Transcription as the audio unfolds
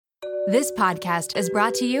This podcast is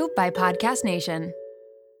brought to you by Podcast Nation.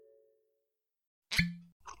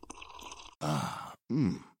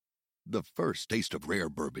 The first taste of rare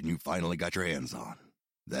bourbon you finally got your hands on.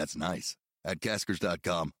 That's nice. At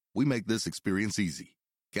Caskers.com, we make this experience easy.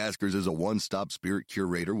 Caskers is a one-stop spirit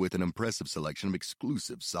curator with an impressive selection of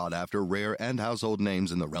exclusive, sought-after, rare, and household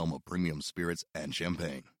names in the realm of premium spirits and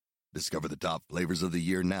champagne. Discover the top flavors of the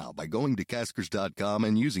year now by going to Caskers.com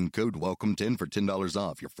and using code WELCOME10 for $10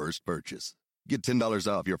 off your first purchase. Get $10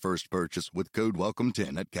 off your first purchase with code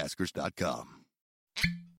WELCOME10 at Caskers.com.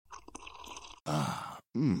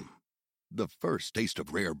 The first taste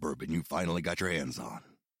of rare bourbon you finally got your hands on.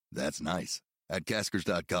 That's nice. At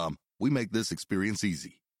Caskers.com, we make this experience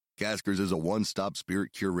easy. Caskers is a one-stop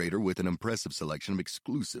spirit curator with an impressive selection of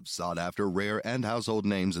exclusive, sought-after, rare, and household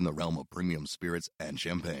names in the realm of premium spirits and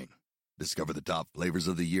champagne. Discover the top flavors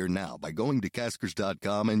of the year now by going to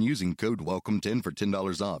Caskers.com and using code WELCOME10 for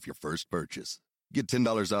 $10 off your first purchase. Get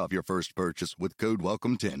 $10 off your first purchase with code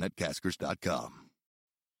WELCOME10 at Caskers.com.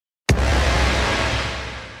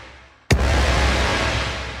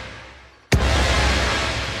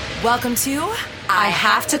 Welcome to I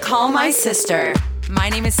Have to Call My Sister. My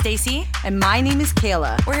name is Stacy. And my name is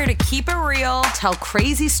Kayla. We're here to keep it real, Tell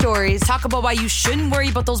crazy stories, talk about why you shouldn't worry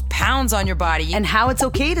about those pounds on your body, and how it's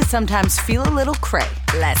okay to sometimes feel a little cray.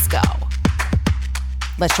 let's go.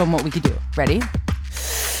 Let's show them what we can do. Ready?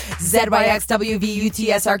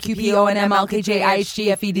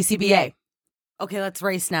 ZYXWVUTSRQPONMLKJIHGFEDCBA. Okay, let's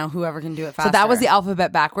race now. Whoever can do it faster. So that was the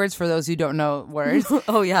alphabet backwards for those who don't know words.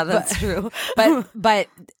 Oh yeah, that's true. But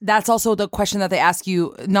that's also the question that they ask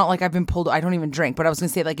you. Not like I've been pulled. I don't even drink, but I was gonna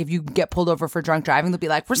say like if you get pulled over for drunk driving, they'll be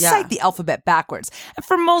like recite the alphabet backwards. And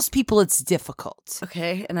for most people, it's difficult.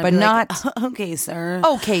 Okay, and but not okay, sir.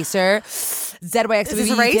 Okay, sir. ZYX. Is this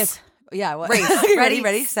a race? Yeah. What? Race.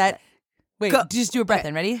 Ready, set. Wait, go. Just do a breath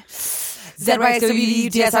in. Ready?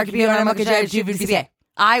 ZYXWVUTSRQPONMLKJIHGFEDCBA.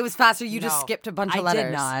 I was faster. You just skipped a bunch of letters. I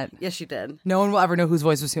did not. Yes, you did. No one will ever know whose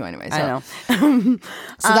voice was who anyway. So. I know.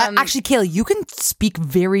 So that actually, Kayla, you can speak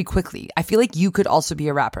very quickly. I feel like you could also be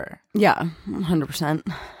a rapper. Yeah,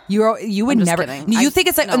 100%. You would never. Kidding. You think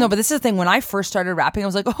it's like no, but this is the thing. When I first started rapping, I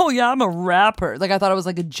was like, oh yeah, I'm a rapper. Like I thought it was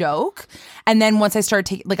like a joke, and then once I started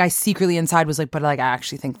taking, like I secretly inside was like, but like I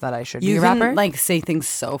actually think that I should be a rapper. You can like say things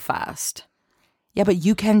so fast. Yeah, but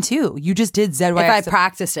you can too. You just did ZYX. If I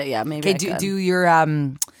practiced it, yeah, maybe. Okay, do your I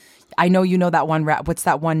know you know that one rap. What's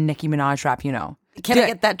that one Nicki Minaj rap? You know. Can I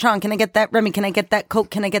get that Tron? Can I get that Remy? Can I get that Coke?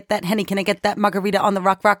 Can I get that Henny? Can I get that margarita on the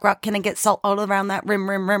rock? Can I get salt all around that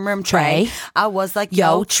rim tray? I was like,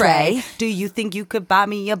 yo, Trey, do you think you could buy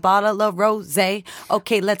me a bottle of rosé?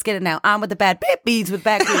 Okay, let's get it now. I'm with the bad beats with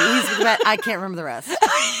bad beats with the bad. I can't remember the rest.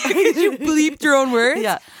 You bleeped your own words?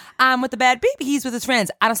 Yeah. I'm with the bad baby. He's with his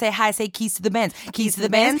friends. I don't say hi. I say keys to the Benz. Keys to the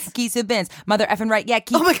Benz. Keys to the Benz. Mother effing right. Yeah.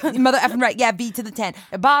 Keys. Oh my God. Mother effing right. Yeah. B to the 10.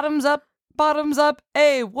 Bottoms up. Bottoms up.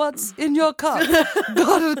 Hey, what's in your cup?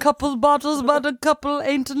 Got a couple bottles, but a couple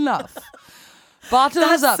ain't enough. Bottoms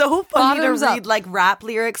That's up. so funny Bottoms to up. read like rap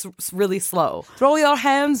lyrics really slow. Throw your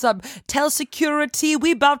hands up. Tell security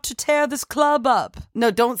we about to tear this club up.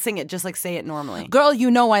 No, don't sing it. Just like say it normally. Girl,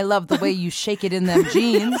 you know I love the way you shake it in them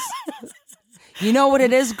jeans. You know what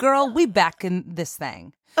it is, girl? We back in this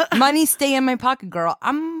thing. Money stay in my pocket, girl.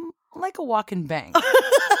 I'm like a walking bank.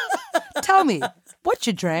 Tell me what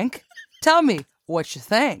you drank. Tell me what you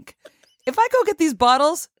think. If I go get these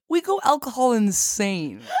bottles, we go alcohol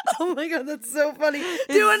insane. Oh my God, that's so funny.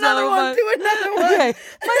 Do another one. Okay.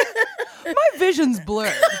 My vision's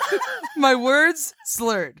blurred. My words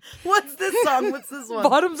slurred. What's this song? What's this one?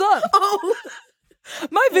 Bottoms up. Oh.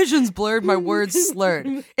 My vision's blurred, my words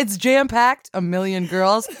slurred. It's jam-packed, a million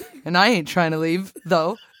girls, and I ain't trying to leave,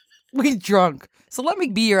 though. We drunk. So let me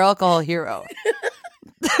be your alcohol hero.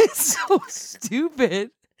 That's so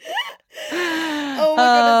stupid. Oh my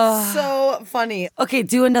God, it's so funny. Okay,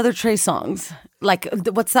 do another Trey songs. Like,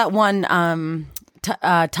 what's that one,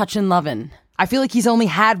 Touchin' Lovin'? I feel like he's only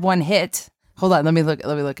had one hit. Hold on, let me look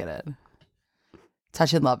at it.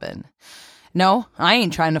 Touchin' Lovin'. No, I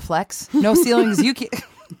ain't trying to flex. No ceilings, you can.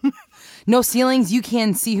 No ceilings, you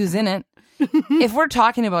can see who's in it. If we're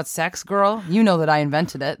talking about sex, girl, you know that I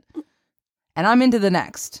invented it, and I'm into the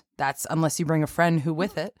next. That's unless you bring a friend who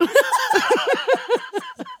with it.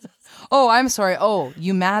 Oh, I'm sorry. Oh,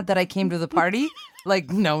 you mad that I came to the party?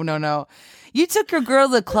 Like, no. You took your girl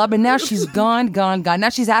to the club and now she's gone. Now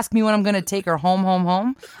she's asking me when I'm going to take her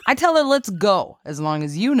home. I tell her, let's go. As long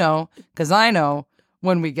as you know, because I know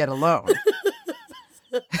when we get alone.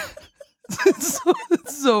 It's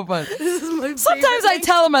so fun. Sometimes I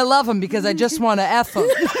tell him I love him because I just want to F him.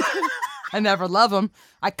 I never love him.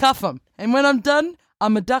 I cuff him. And when I'm done,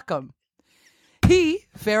 I'm a duckum. He,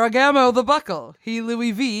 Ferragamo the buckle. He,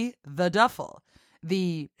 Louis V, the duffel.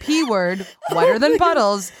 The P word, wetter than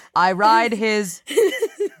puddles. I ride his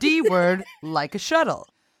D word like a shuttle.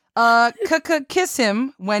 Kiss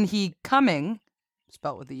him when he coming.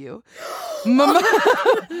 Spelled with a U.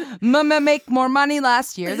 Mama make more money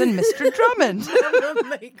last year than Mr. Drummond.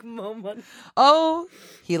 Mama make more money. Oh,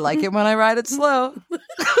 he like it when I ride it slow.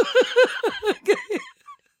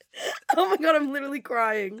 Oh my God, I'm literally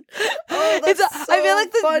crying. Oh, that's I feel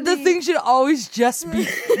like the thing should always just be,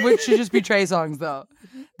 which should just be Trey songs though.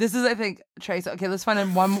 This is, I think, Trey songs. Okay, let's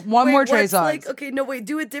find one more Trey songs. Like, okay, no, wait,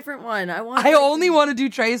 do a different one. I only want to do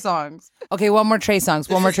Trey songs. Okay, one more Trey songs.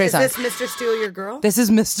 Is this Mr. Steal Your Girl? This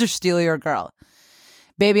is Mr. Steal Your Girl.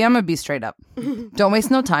 Baby, I'm gonna be straight up. Don't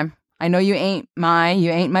waste no time. I know you ain't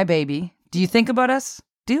my baby. Do you think about us?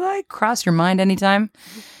 Do I cross your mind anytime?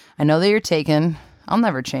 I know that you're taken. I'll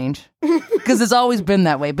never change. Because it's always been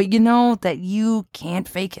that way. But you know that you can't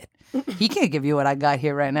fake it. He can't give you what I got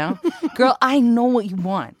here right now. Girl, I know what you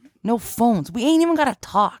want. No phones. We ain't even got to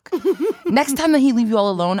talk. Next time that he leave you all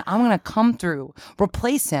alone, I'm going to come through,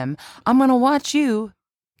 replace him. I'm going to watch you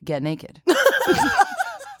get naked.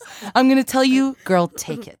 I'm going to tell you, girl,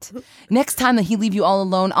 take it. Next time that he leave you all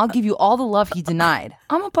alone, I'll give you all the love he denied.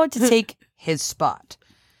 I'm about to take his spot.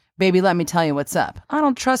 Baby, let me tell you what's up. I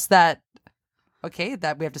don't trust that. Okay,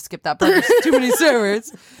 that we have to skip that part. There's too many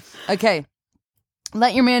words. Okay.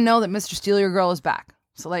 Let your man know that Mr. Steal Your Girl is back.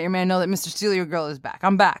 So let your man know that Mr. Steal Your Girl is back.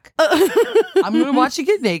 I'm back. I'm going to watch you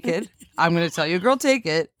get naked. I'm going to tell you, girl, take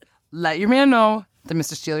it. Let your man know that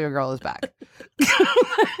Mr. Steal Your Girl is back.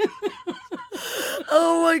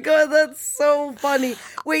 Oh my God, that's so funny.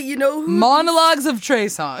 Wait, you know who? Monologues of Trey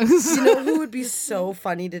songs. You know who would be so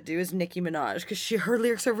funny to do is Nicki Minaj, because her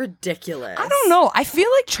lyrics are ridiculous. I don't know. I feel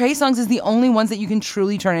like Trey songs is the only ones that you can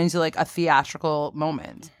truly turn into like a theatrical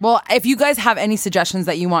moment. Well, if you guys have any suggestions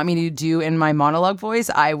that you want me to do in my monologue voice,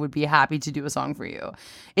 I would be happy to do a song for you.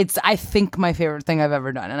 It's, I think, my favorite thing I've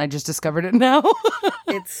ever done, and I just discovered it now.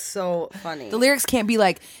 It's so funny. The lyrics can't be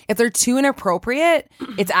like, if they're too inappropriate,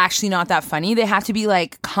 it's actually not that funny. They have to be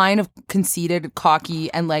like kind of conceited,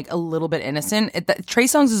 cocky, and like a little bit innocent. Trey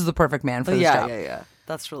Songz is the perfect man for this job. Yeah.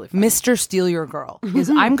 That's really funny. Mr. Steal Your Girl is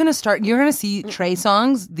you're going to see Trey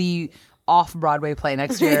Songz, the off-Broadway play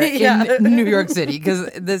next year in New York City, because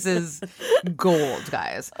this is gold,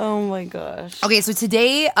 guys. Oh my gosh. Okay, so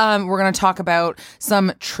today we're going to talk about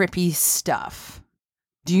some trippy stuff.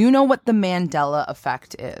 Do you know what the Mandela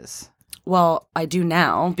Effect is? Well, I do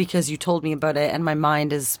now because you told me about it and my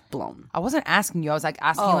mind is blown. I wasn't asking you. I was like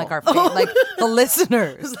asking like our like the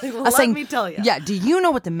listeners. I was like, let me tell you. Yeah, do you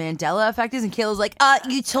know what the Mandela Effect is? And Kayla's like,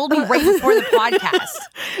 you told me right before the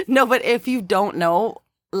podcast. No, but if you don't know,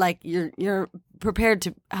 like you're prepared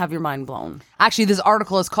to have your mind blown. Actually, this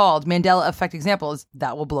article is called Mandela Effect Examples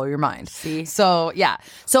That Will Blow Your Mind. See? So, yeah.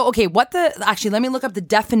 So, okay, actually, let me look up the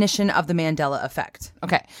definition of the Mandela Effect.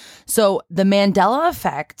 Okay. So, the Mandela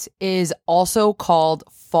Effect is also called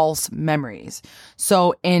false memories.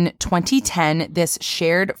 So, in 2010, this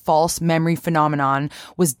shared false memory phenomenon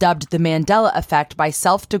was dubbed the Mandela Effect by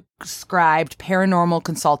self-described paranormal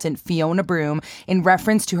consultant Fiona Broom in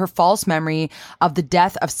reference to her false memory of the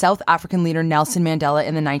death of South African leader Nelson Mandela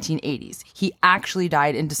in the 1980s. He actually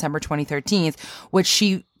died in December 2013, which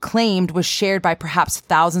she claimed was shared by perhaps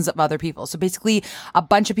thousands of other people. So basically, a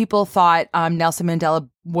bunch of people thought Nelson Mandela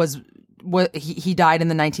he died in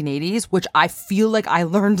the 1980s, which I feel like I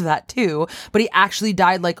learned that too. But he actually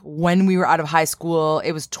died like when we were out of high school.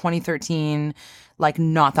 It was 2013. Like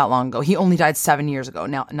not that long ago. He only died 7 years ago,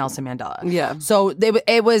 Nelson Mandela. Yeah. So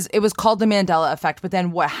it was called the Mandela Effect. But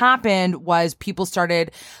then what happened was people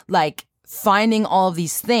started like finding all of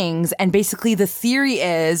these things, and basically the theory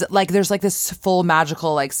is like there's like this full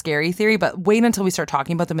magical like scary theory, but wait until we start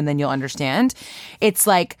talking about them and then you'll understand. It's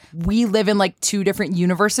like we live in like two different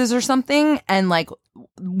universes or something, and like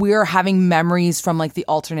we're having memories from like the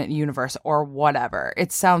alternate universe or whatever.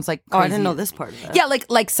 It sounds like crazy. Oh, I didn't know this part of it. Yeah,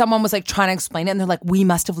 like someone was like trying to explain it, and they're like, we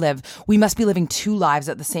must be living two lives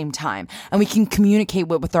at the same time, and we can communicate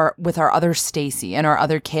with our other Stacy and our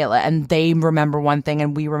other Kayla, and they remember one thing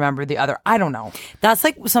and we remember the other. I don't know. That's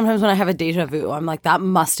like sometimes when I have a deja vu, I'm like, that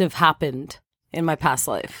must have happened in my past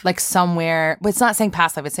life. Like somewhere, but it's not saying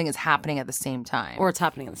past life, it's saying it's happening at the same time. Or it's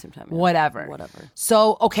happening at the same time. Yeah. Whatever.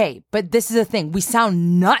 So, okay, but this is the thing. We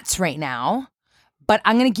sound nuts right now, but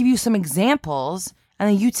I'm going to give you some examples, and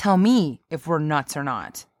then you tell me if we're nuts or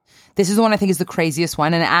not. This is the one I think is the craziest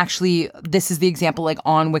one, and actually, this is the example like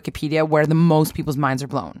on Wikipedia where the most people's minds are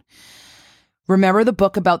blown. Remember the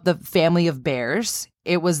book about the family of bears?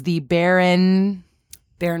 It was the Baron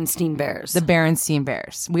Berenstain Bears. The Berenstain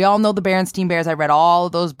Bears. We all know the Berenstain Bears. I read all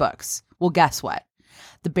of those books. Well, guess what?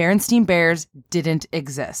 The Berenstain Bears didn't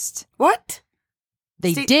exist. What?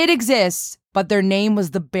 They did exist, but their name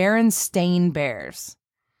was the Berenstain Bears.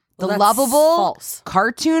 The lovable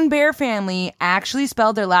cartoon bear family actually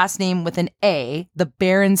spelled their last name with an A, the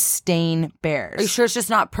Berenstain Bears. Are you sure it's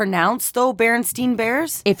just not pronounced, though, Berenstain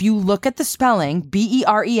Bears? If you look at the spelling,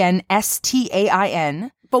 Berenstain.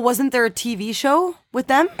 But wasn't there a TV show with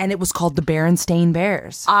them? And it was called the Berenstain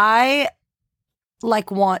Bears. I,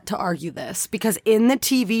 want to argue this, because in the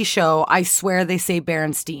TV show, I swear they say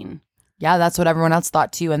Berenstain. Yeah, that's what everyone else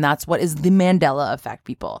thought too, and that's what is the Mandela Effect,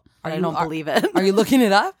 people. I don't believe it. Are you looking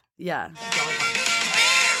it up? Yeah.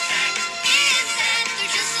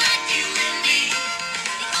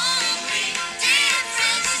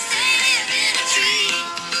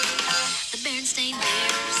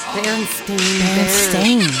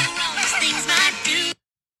 Berenstain.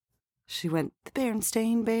 She went, the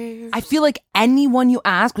Berenstain Bears. I feel like anyone you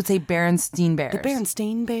ask would say Berenstain Bears. The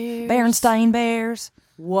Berenstain Bears. Berenstain Bears.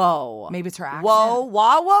 Whoa. Maybe it's her accent. Whoa,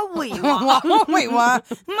 wait, what?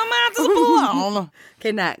 My mind is blown.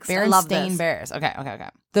 Okay, next. I love Berenstain this. Bears. Okay.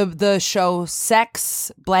 The show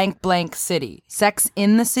Sex blank blank City. Sex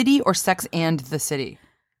in the City or Sex and the City?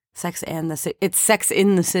 Sex and the City. It's Sex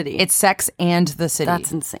in the City. It's Sex and the City.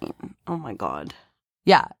 That's insane. Oh my God.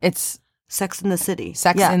 Yeah, it's Sex in the City.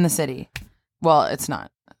 Sex in the City. Well, it's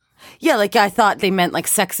not. Yeah, I thought they meant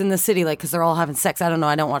Sex in the City, because they're all having sex. I don't know.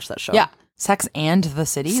 I don't watch that show. Yeah. Sex and the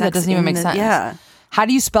City? Sex that doesn't even make sense. Yeah. How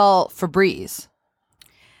do you spell Febreze?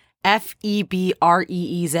 Febreze.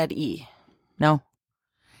 No.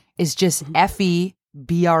 It's just Febreze.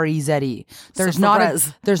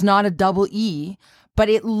 There's not a double E, but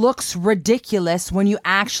it looks ridiculous when you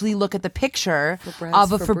actually look at the picture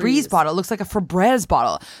of a Febreze bottle. It looks like a Febreze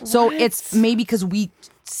bottle. So it's maybe because we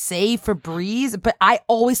say Febreze, but I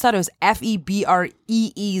always thought it was Febreeze.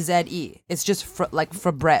 It's just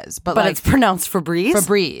Febreze, but it's pronounced Febreze.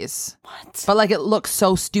 Febreze. What? But it looks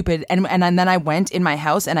so stupid. And then I went in my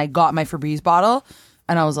house and I got my Febreze bottle,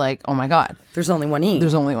 and I was like, oh my God, there's only one E.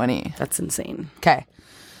 That's insane. Okay,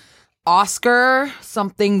 Oscar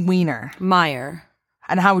something Wiener Meyer.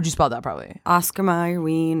 And how would you spell that? Probably Oscar Mayer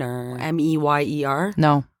Wiener. Meyer.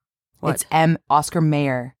 No, what? It's Oscar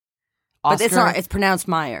Mayer. But it's not. It's pronounced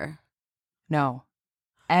Meyer. No.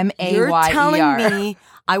 Mayer. You're telling me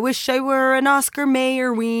I wish I were an Oscar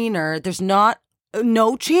Mayer Wiener. There's no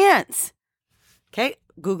chance. Okay,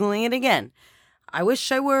 Googling it again. I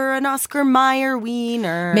wish I were an Oscar Mayer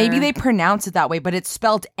Wiener. Maybe they pronounce it that way, but it's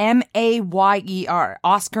spelled Mayer.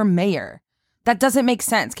 Oscar Mayer. That doesn't make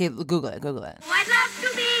sense. Okay, Google it. I'd love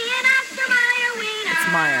to be an Oscar Mayer Wiener.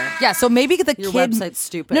 It's Meyer. Yeah, so maybe the Your kid... website's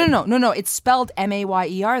stupid. No. It's spelled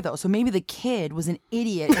Mayer, though. So maybe the kid was an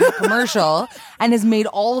idiot in the commercial and has made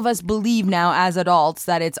all of us believe now as adults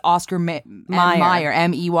that it's Oscar Meyer,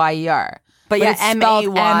 Meyer. But it's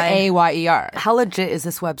spelled Mayer. How legit is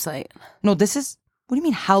this website? No, this is... What do you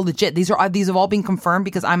mean, how legit? These have all been confirmed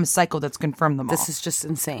because I'm a psycho that's confirmed them all. This is just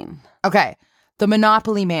insane. Okay, the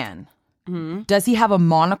Monopoly Man. Mm-hmm. Does he have a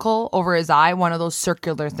monocle over his eye? One of those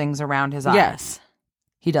circular things around his eye? Yes.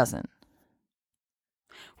 He doesn't.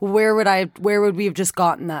 Where would we have just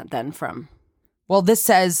gotten that then from? Well, this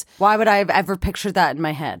says... Why would I have ever pictured that in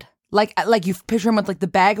my head? Like you picture him with the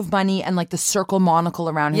bag of money and the circle monocle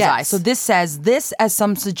around his eye. So this says, this, as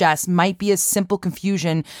some suggest, might be a simple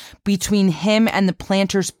confusion between him and the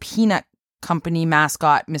Planters Peanut Company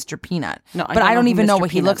mascot, Mr. Peanut. No, but I don't even know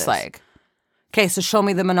what he Peanut looks is. like. Okay, so show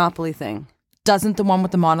me the Monopoly thing. Doesn't the one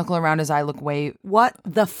with the monocle around his eye look way... What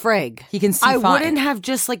the frig? He can see I fine. wouldn't have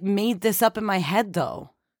just made this up in my head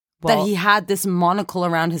though. Well, that he had this monocle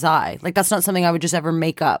around his eye. That's not something I would just ever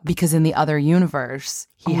make up. Because in the other universe,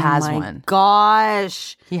 he has one.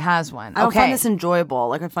 Gosh. He has one. I don't find this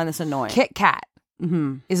enjoyable. I find this annoying. Kit Kat.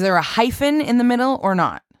 Mm-hmm. Is there a hyphen in the middle or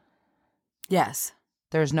not? Yes.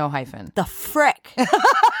 There's no hyphen. The frick.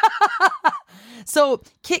 So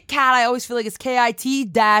Kit Kat, I always feel like it's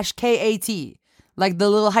KIT-KAT. Like the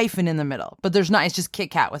little hyphen in the middle. But there's not. It's just Kit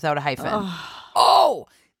Kat without a hyphen. Oh,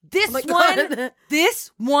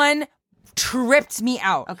 this one tripped me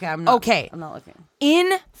out. Okay, I'm not looking.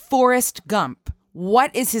 In Forrest Gump,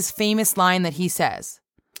 what is his famous line that he says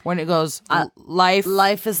when it goes,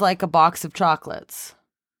 life is like a box of chocolates.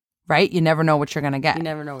 Right? You never know what you're going to get. You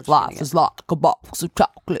never know what you're going to get. Life is like a box of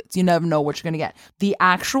chocolates. You never know what you're going to get. The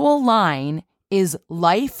actual line is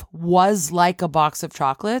life was like a box of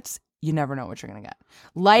chocolates you never know what you're going to get.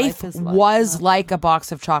 Life is was like a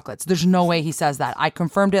box of chocolates. There's no way he says that. I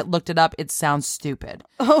confirmed it, looked it up. It sounds stupid.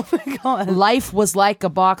 Oh my God. Life was like a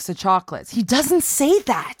box of chocolates. He doesn't say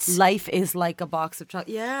that. Life is like a box of chocolate.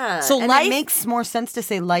 Yeah. So and life it makes more sense to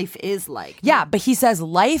say life is like. Yeah, but he says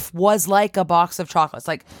life was like a box of chocolates.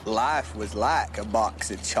 Like, Life was like a box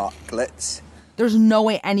of chocolates. there's no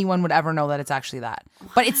way anyone would ever know that it's actually that.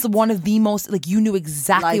 But it's one of the most, like, you knew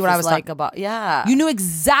exactly what I was talking about. Yeah. You knew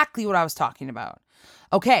exactly what I was talking about.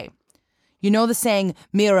 Okay. You know the saying,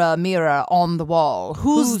 mirror, mirror on the wall.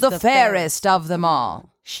 Who's the fairest of them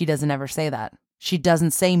all? She doesn't ever say that. She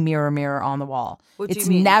doesn't say mirror, mirror on the wall. What do It's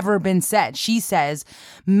you mean? never been said. She says,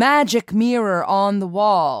 magic mirror on the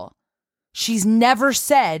wall. She's never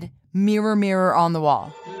said mirror, mirror on the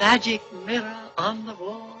wall. Magic mirror on the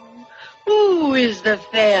wall. Who is the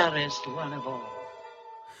fairest one of all?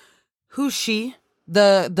 Who's she?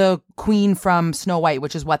 The queen from Snow White,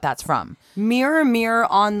 which is what that's from. Mirror, mirror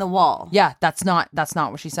on the wall. Yeah, that's not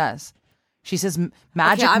what she says. She says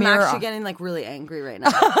magic I'm mirror. actually getting like really angry right now.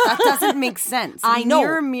 That doesn't make sense. I know.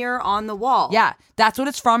 Mirror, mirror on the wall. Yeah, that's what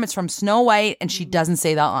it's from. It's from Snow White, and she doesn't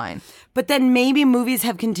say that line. But then maybe movies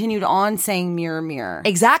have continued on saying mirror, mirror.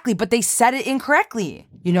 Exactly, but they said it incorrectly.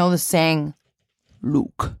 You know the saying,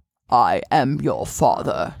 Luke, I am your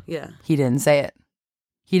father. Yeah. He didn't say it.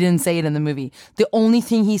 He didn't say it in the movie. The only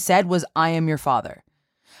thing he said was, I am your father.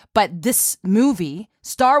 But this movie,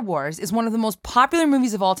 Star Wars, is one of the most popular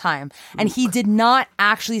movies of all time. And he did not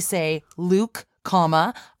actually say, Luke,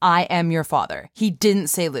 comma, I am your father. He didn't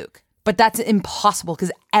say Luke. But that's impossible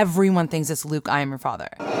because everyone thinks it's Luke, I am your father.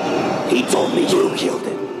 He told me you killed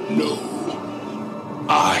him. No.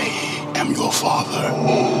 I am your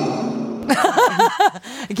father.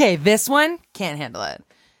 Okay, this one, can't handle it.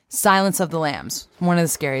 Silence of the Lambs, one of the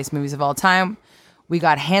scariest movies of all time. We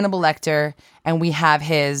got Hannibal Lecter, and we have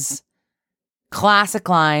his classic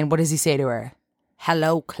line. What does he say to her?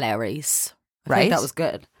 Hello, Clarice. I Right? think that was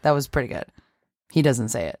good. That was pretty good. He doesn't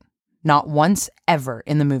say it. Not once ever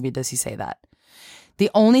in the movie does he say that. The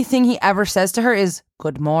only thing he ever says to her is,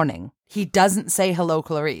 good morning. He doesn't say hello,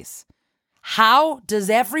 Clarice. How does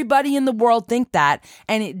everybody in the world think that,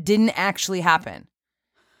 and it didn't actually happen?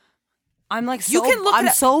 I'm like, You can look I'm it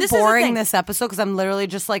up. so This is the boring thing. this episode because I'm literally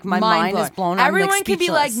just like, my mind is blown. Everyone I'm, like, can be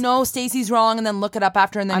like, speechless. no, Stacey's wrong, and then look it up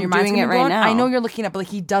after, and then I'm your mind's doing gonna it be right blown. now. I know you're looking up, but like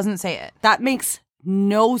he doesn't say it. That makes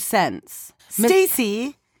no sense.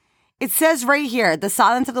 Stacey, it says right here, the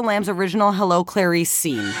Silence of the Lambs original Hello, Clarice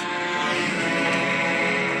scene.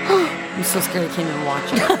 I'm so scared I can't even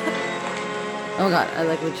watch it. Oh my God, I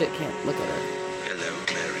like legit can't look at it. Hello,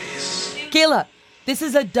 Clarice. Kayla, this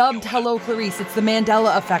is a dubbed Hello, Clarice. It's the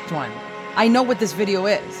Mandela Effect one. I know what this video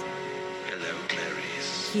is. Hello,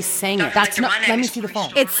 Clarice. He's saying it. That's not. Let me see the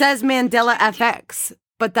phone. It says Mandela FX,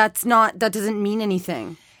 but that's not. That doesn't mean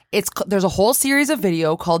anything. There's a whole series of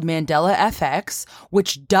video called Mandela FX,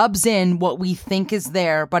 which dubs in what we think is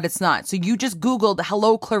there, but it's not. So you just Googled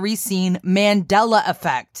Hello, Clarice scene Mandela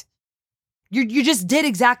Effect. You just did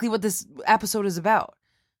exactly what this episode is about.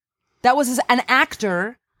 That was an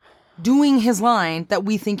actor doing his line that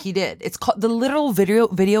we think he did. It's called, the literal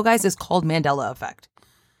video, guys, is called Mandela Effect.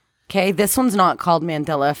 Okay, this one's not called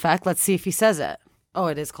Mandela Effect. Let's see if he says it. Oh,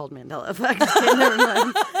 it is called Mandela Effect. Okay, never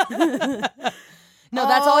mind. No,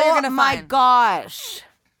 that's all you're gonna Oh my find. gosh.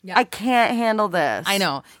 Yeah. I can't handle this. I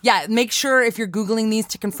know. Yeah, make sure if you're Googling these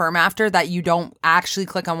to confirm after that you don't actually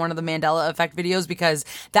click on one of the Mandela Effect videos because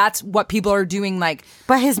that's what people are doing. Like,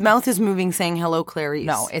 But his mouth is moving saying hello, Clarice.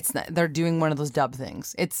 no, it's not. They're doing one of those dub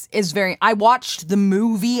things. It's very. I watched the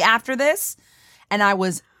movie after this, and I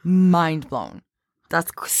was mind blown. That's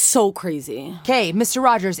so crazy. Okay, Mr.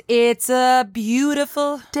 Rogers, it's a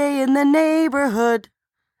beautiful. Day in the neighborhood.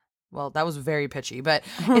 Well, that was very pitchy, but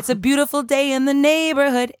it's a beautiful day in the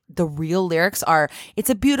neighborhood. The real lyrics are, it's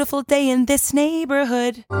a beautiful day in this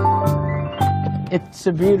neighborhood. It's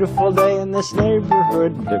a beautiful day in this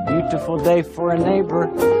neighborhood, a beautiful day for a neighbor.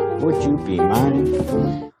 Would you be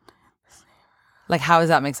mine? Like, how does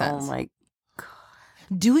that make sense? Oh my.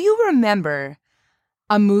 Do you remember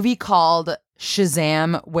a movie called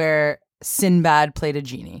Shazam where Sinbad played a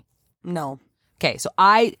genie? No. Okay, so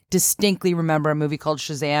I distinctly remember a movie called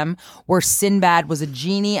Shazam where Sinbad was a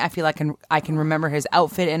genie. I feel like I can remember his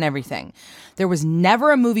outfit and everything. There was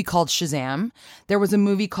never a movie called Shazam. There was a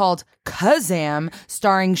movie called Kazam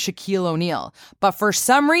starring Shaquille O'Neal. But for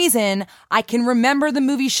some reason, I can remember the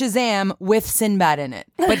movie Shazam with Sinbad in it.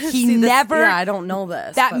 But he See, this- never... Yeah, I don't know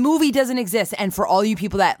this. That but- movie doesn't exist. And for all you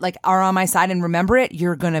people that like are on my side and remember it,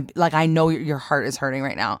 you're gonna like, I know your heart is hurting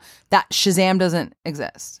right now. That Shazam doesn't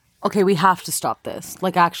exist. Okay, we have to stop this.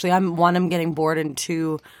 Like, actually, I'm getting bored, and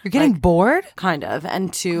two, You're getting bored? kind of,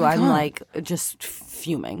 and two, I'm like just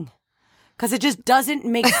fuming. Because it just doesn't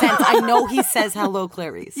make sense. I know he says hello,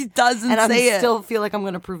 Clarice. He doesn't and say I it. still feel like I'm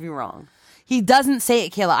going to prove you wrong. He doesn't say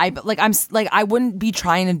it, Kayla. I wouldn't be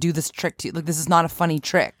trying to do this trick to you. Like, this is not a funny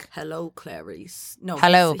trick. Hello, Clarice. No,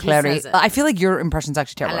 Hello, he Clarice. says it. I feel like your impression's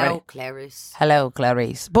actually terrible. Hello, Right? Clarice. Hello,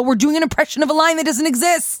 Clarice. But we're doing an impression of a line that doesn't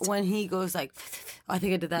exist. When he goes like, I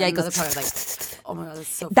think I did that. Yeah, in he another goes, part. Like, oh my god, that's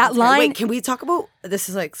so. That fucking scary. line- Wait, can we talk about? This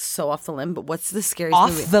is like so off the limb, but what's the scariest Off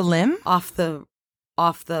movie? the limb? Off the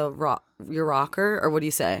rock, your rocker, or what do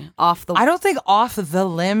you say? Off the. I don't think off the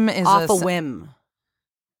limb is off a whim.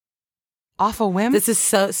 Off a whim? This is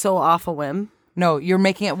so off a whim. No, you're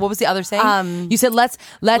making it. What was the other saying? You said let's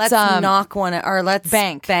knock one out, or let's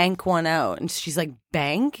bank one out. And she's like,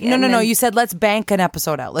 bank? No, And no. then You said let's bank an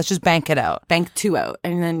episode out. Let's just bank it out. bank 2 out.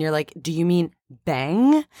 And then you're like, do you mean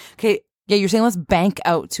bang? Okay, Yeah, you're saying let's bank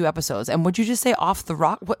out 2 episodes. And would you just say off the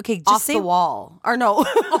rock? Okay, just off say the wall. Or no.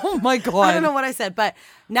 Oh my god. I don't know what I said, but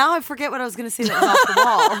now I forget what I was going to say that was off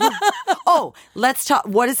the wall. Oh, let's talk.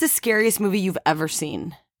 What is the scariest movie you've ever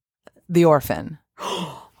seen? The Orphan.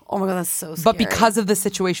 Oh my god, that's so scary. But because of the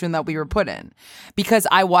situation that we were put in. Because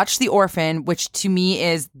I watched The Orphan, which to me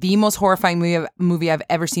is the most horrifying movie I've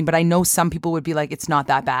ever seen. But I know some people would be like, it's not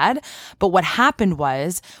that bad. But what happened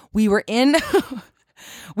was we were in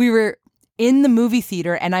the movie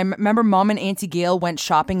theater, and I remember Mom and Auntie Gail went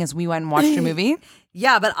shopping as we went and watched a movie.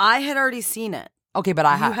 Yeah, but I had already seen it. Okay, but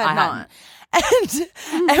I You had not.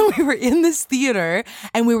 And we were in this theater,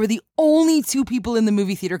 and we were the only 2 people in the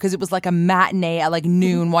movie theater because it was like a matinee at like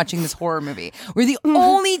noon watching this horror movie. We're the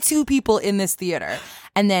only 2 people in this theater.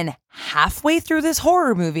 And then halfway through this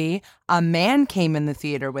horror movie, a man came in the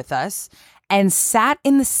theater with us and sat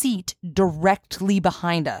in the seat directly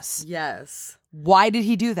behind us. Yes. Why did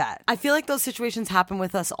he do that? I feel like those situations happen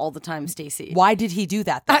with us all the time, Stacey. Why did he do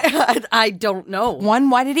that? I don't know. 1,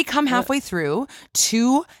 why did he come halfway through?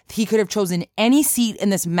 2, he could have chosen any seat in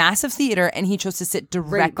this massive theater, and he chose to sit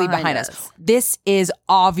directly behind us. This is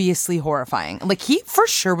obviously horrifying. Like, he for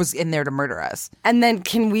sure was in there to murder us. And then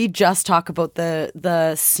can we just talk about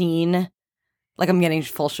the scene? Like, I'm getting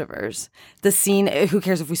full shivers. The scene, who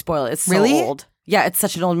cares if we spoil it? It's so Really? old. Yeah, it's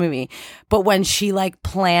such an old movie. But when she like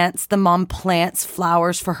the mom plants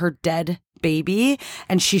flowers for her dead baby,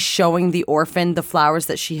 and she's showing the orphan the flowers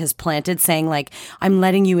that she has planted, saying like, I'm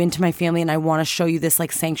letting you into my family, and I want to show you this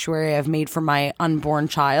like sanctuary I've made for my unborn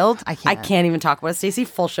child. I can't even talk about it, Stacey.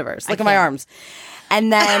 Full shivers. Look at my arms.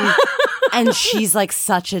 And then, and she's like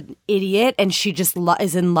such an idiot, and she just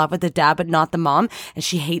is in love with the dad, but not the mom. And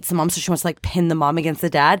she hates the mom, so she wants to like pin the mom against the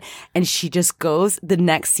dad. And she just goes, the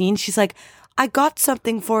next scene, she's like, I got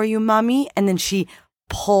something for you, mommy. And then she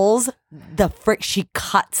pulls she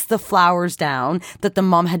cuts the flowers down that the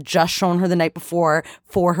mom had just shown her the night before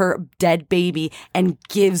for her dead baby, and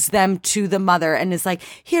gives them to the mother, and is like,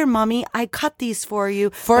 here, mommy, I cut these for you.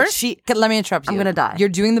 First, let me interrupt you. I'm gonna die. You're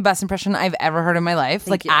doing the best impression I've ever heard in my life.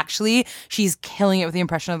 Thank you. Actually, she's killing it with the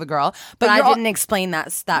impression of the girl. But I didn't explain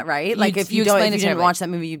that right. Like, if you didn't watch that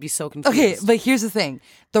movie, you'd be so confused. Okay, but here's the thing.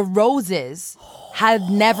 The roses had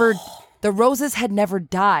never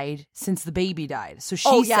died since the baby died. So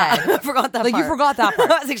she said, I forgot that part. You forgot that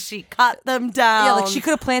part. I was like, she cut them down. Yeah, like she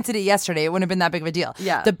could have planted it yesterday. It wouldn't have been that big of a deal.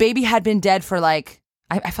 Yeah. The baby had been dead for like,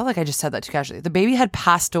 I felt like I just said that too casually. The baby had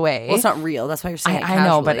passed away. Well, it's not real. That's why you're saying it I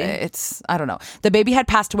know, but casually. I don't know. The baby had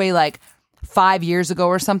passed away like 5 years ago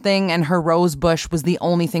or something, and her rose bush was the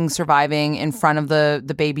only thing surviving in front of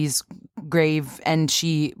the baby's grave. And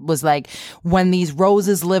she was like, when these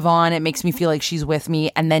roses live on, it makes me feel like she's with me.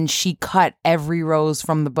 And then she cut every rose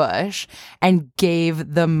from the bush and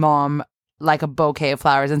gave the mom like a bouquet of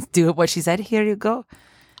flowers and do what she said. Here you go.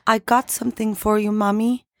 I got something for you,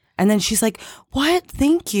 mommy. And then she's like, what?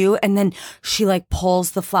 Thank you. And then she like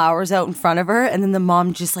pulls the flowers out in front of her. And then the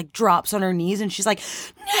mom just like drops on her knees, and she's like,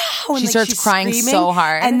 no. And she starts she's crying screaming. so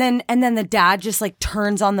hard. And then the dad just like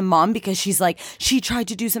turns on the mom, because she's like, she tried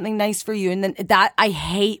to do something nice for you. And then I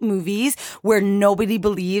hate movies where nobody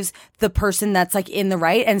believes the person that's like in the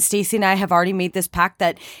right. And Stacey and I have already made this pact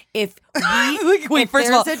that if we wait, first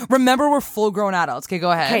of all, remember we're full grown adults. Okay,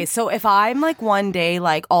 go ahead. Okay, so if I'm like one day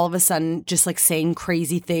like all of a sudden just like saying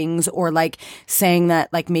crazy things, or like saying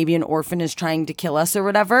that like maybe an orphan is trying to kill us or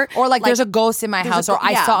whatever, or like there's a ghost in my house, or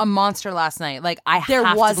I yeah. saw a monster last night. Like there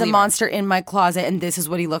was a monster in my closet and this is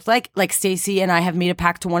what he looked like Stacey and I have made a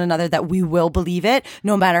pact to one another that we will believe it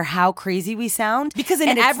no matter how crazy we sound. Because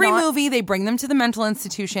in every movie, they bring them to the mental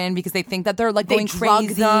institution because they think that they're like going drug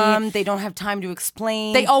crazy. Them. They don't have time to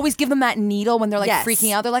explain. They always give them that needle when they're like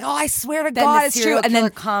freaking out. They're like, oh, I swear to God, it's true. And then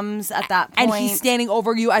comes at that point. And he's standing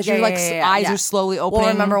over you as your eyes are slowly opening.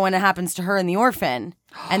 Well, remember when it happens to her in The Orphan?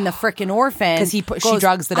 And the frickin' orphan because she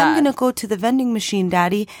drugs the dad. I'm gonna go to the vending machine,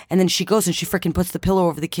 Daddy, and then she goes and she frickin' puts the pillow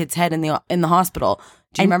over the kid's head in the hospital.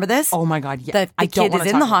 Do you remember this? Oh my God! Yeah, the kid is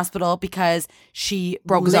in the hospital because she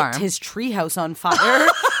broke his treehouse on fire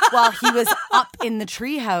while he was up in the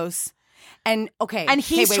treehouse. And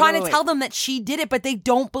he's trying to tell them that she did it, but they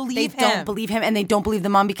don't believe him. They don't believe him, and they don't believe the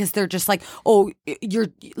mom because they're just like, oh, you're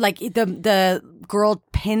like the girl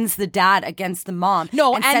pins the dad against the mom.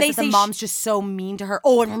 No, and they says say the mom's just so mean to her.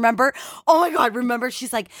 Oh, and remember,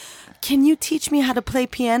 she's like, can you teach me how to play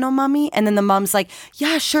piano, mommy? And then the mom's like,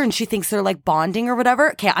 yeah, sure. And she thinks they're like bonding or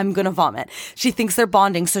whatever. Okay, I'm gonna vomit. She thinks they're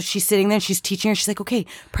bonding, so she's sitting there and she's teaching her. She's like, okay,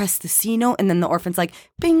 press the C note, and then the orphan's like,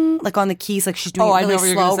 bing, like on the keys, like she's doing it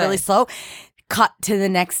really slow. Cut to the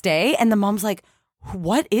next day, and the mom's like,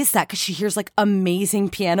 what is that? Because she hears like amazing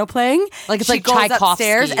piano playing. Like it's she like goes Tchaikovsky.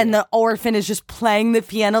 upstairs and the orphan is just playing the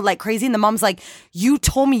piano like crazy. And the mom's like, you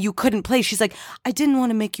told me you couldn't play. She's like, I didn't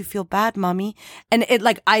want to make you feel bad, mommy. And it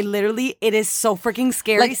is so freaking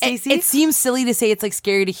scary, like, Stacey. It seems silly to say it's like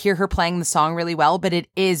scary to hear her playing the song really well, but it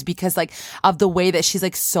is because like of the way that she's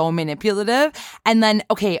like so manipulative. And then,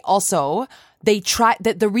 okay, also they try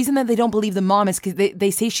that the reason that they don't believe the mom is because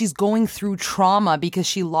they say she's going through trauma because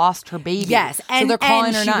she lost her baby. Yes, and so they're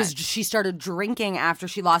calling her nuts. She started drinking after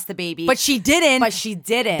she lost the baby, but she didn't.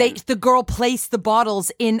 The girl placed the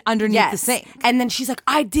bottles in underneath the sink, and then she's like,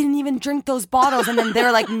 "I didn't even drink those bottles," and then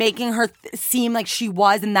they're like making her seem like she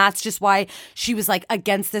was, and that's just why she was like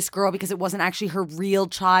against this girl because it wasn't actually her real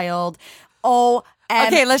child. Oh,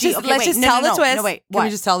 okay, let's just tell the twist. No, wait, can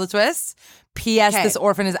we just tell the twist? P.S. This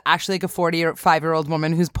orphan is actually like a 45-year-old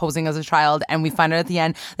woman who's posing as a child, and we find out at the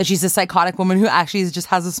end that she's a psychotic woman who actually just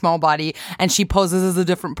has a small body, and she poses as a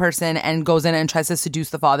different person and goes in and tries to seduce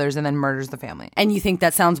the fathers and then murders the family. And you think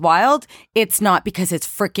that sounds wild? It's not, because it's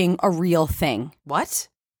freaking a real thing. What?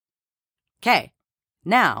 Okay.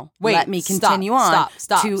 Now, let me continue on to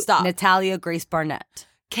stop. Natalia Grace Barnett.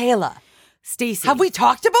 Kayla. Stacey. Have we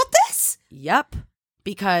talked about this? Yep.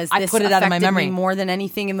 Because I put it out of my memory more than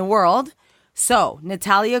anything in the world. So,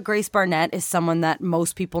 Natalia Grace Barnett is someone that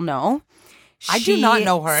most people know. I do not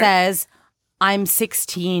know her. She says, I'm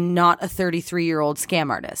 16, not a 33-year-old scam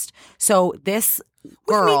artist. So, this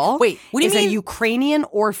girl is a Ukrainian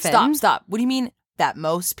orphan. Stop. What do you mean that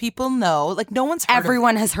most people know? Like, no one's heard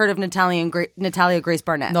Everyone has heard of Natalia Grace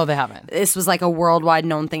Barnett. No, they haven't. This was like a worldwide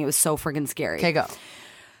known thing. It was so friggin' scary. Okay, go.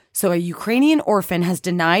 So a Ukrainian orphan has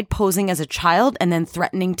denied posing as a child and then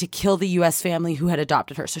threatening to kill the U.S. family who had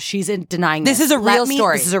adopted her. So she's denying this. This is a real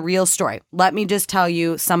story. This is a real story. Let me just tell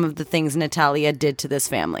you some of the things Natalia did to this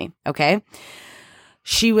family, okay?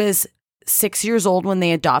 She was 6 years old when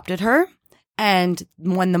they adopted her. And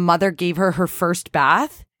when the mother gave her her first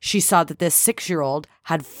bath, she saw that this 6-year-old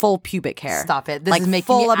had full pubic hair. Stop it. This is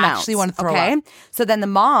making me actually want to throw up. So then the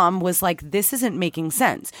mom was like, this isn't making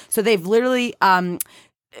sense. So they've literally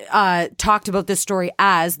talked about this story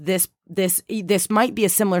as this might be a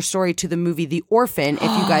similar story to the movie The Orphan, if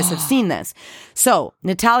you guys have seen this. So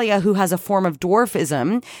Natalia, who has a form of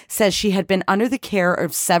dwarfism, says she had been under the care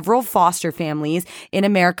of several foster families in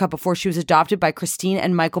America before she was adopted by Christine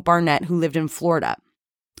and Michael Barnett, who lived in Florida.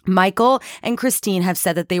 Michael and Christine have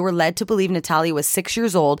said that they were led to believe Natalia was 6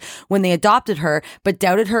 years old when they adopted her, but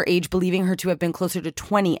doubted her age, believing her to have been closer to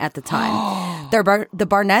 20 at the time. The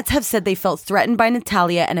Barnetts have said they felt threatened by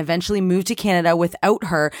Natalia and eventually moved to Canada without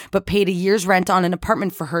her, but paid a year's rent on an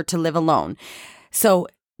apartment for her to live alone. So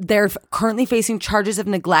they're currently facing charges of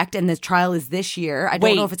neglect, and the trial is this year. I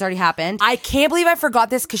don't know if it's already happened. I can't believe I forgot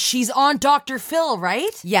this because she's on Dr. Phil,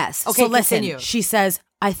 right? Yes. Okay, so listen, continue. She says,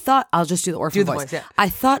 I'll just do the orphan voice. Yeah. I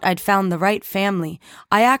thought I'd found the right family.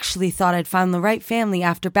 I actually thought I'd found the right family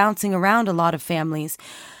after bouncing around a lot of families.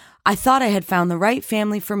 I thought I had found the right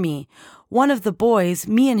family for me. One of the boys,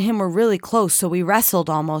 me and him were really close, so we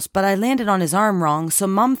wrestled almost, but I landed on his arm wrong, so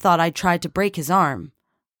Mom thought I tried to break his arm.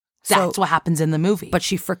 That's what happens in the movie. But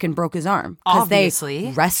she frickin' broke his arm. Obviously.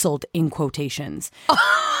 They wrestled in quotations.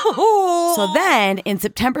 So then, in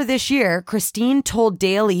September this year, Christine told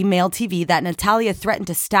Daily Mail TV that Natalia threatened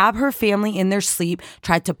to stab her family in their sleep,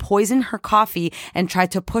 tried to poison her coffee, and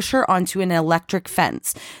tried to push her onto an electric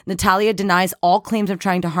fence. Natalia denies all claims of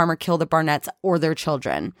trying to harm or kill the Barnetts or their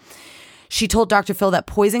children. She told Dr. Phil that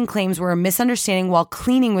poison claims were a misunderstanding while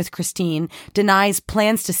cleaning with Christine, denies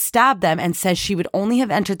plans to stab them, and says she would only have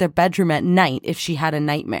entered their bedroom at night if she had a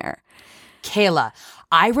nightmare. Kayla,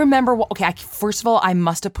 I remember, first of all, I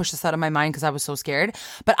must have pushed this out of my mind because I was so scared.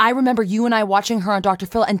 But I remember you and I watching her on Dr.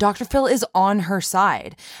 Phil, and Dr. Phil is on her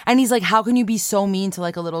side. And he's like, how can you be so mean to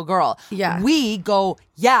like a little girl? Yeah. We go,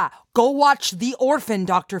 go watch The Orphan,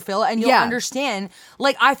 Dr. Phil, and you'll understand.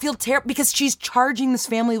 Like, I feel terrible because she's charging this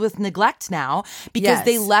family with neglect now because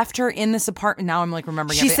they left her in this apartment. Now I'm like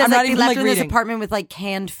remembering She everything. said I'm they left her in this apartment with like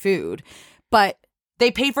canned food. But they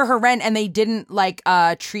paid for her rent and they didn't like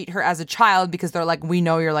treat her as a child because they're like, we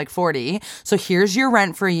know you're like 40. So here's your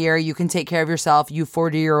rent for a year. You can take care of yourself, you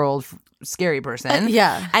 40-year-old scary person.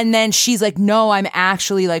 Yeah. And then she's like, no, I'm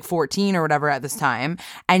actually like 14 or whatever at this time.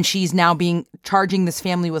 And she's now charging this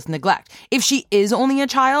family with neglect. If she is only a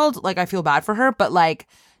child, like I feel bad for her, but like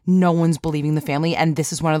no one's believing the family. And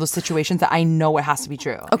this is one of those situations that I know it has to be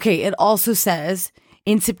true. Okay. It also says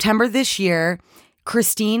in September this year,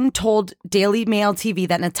 Christine told Daily Mail TV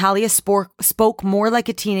that Natalia spoke more like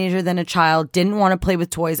a teenager than a child, didn't want to play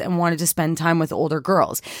with toys, and wanted to spend time with older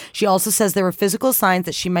girls. She also says there were physical signs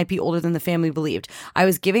that she might be older than the family believed. I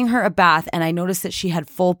was giving her a bath and I noticed that she had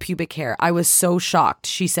full pubic hair. I was so shocked,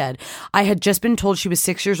 she said. I had just been told she was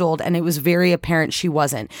 6 years old and it was very apparent she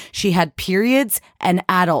wasn't. She had periods and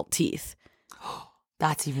adult teeth.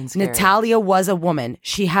 That's even scary. Natalia was a woman.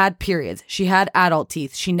 She had periods. She had adult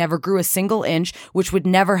teeth. She never grew a single inch, which would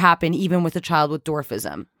never happen even with a child with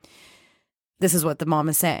dwarfism. This is what the mom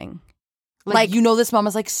is saying. Like you know, this mom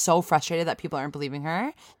is like so frustrated that people aren't believing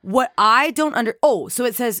her. What I don't so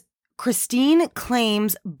it says Christine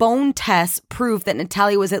claims bone tests prove that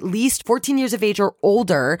Natalia was at least 14 years of age or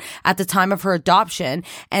older at the time of her adoption,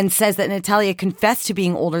 and says that Natalia confessed to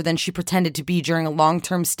being older than she pretended to be during a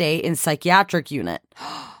long-term stay in psychiatric unit.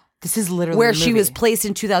 This is literally where she was placed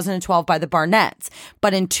in 2012 by the Barnetts.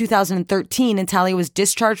 But in 2013, Natalia was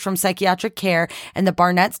discharged from psychiatric care, and the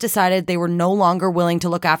Barnetts decided they were no longer willing to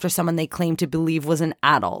look after someone they claimed to believe was an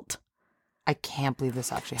adult. I can't believe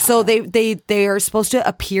this actually happened. So they are supposed to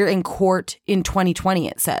appear in court in 2020,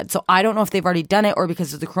 it said. So I don't know if they've already done it or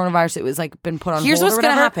because of the coronavirus it was like been put on Here's hold what's or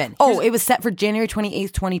going to whatever. happen. It was set for January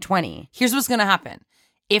 28th, 2020. Here's what's going to happen.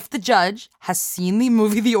 If the judge has seen the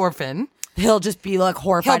movie The Orphan, he'll just be like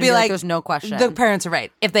horrified. He'll be like, there's no question. The parents are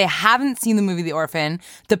right. If they haven't seen the movie The Orphan,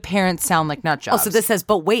 the parents sound like nut jobs. Oh, so this says,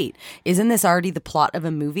 but wait, isn't this already the plot of a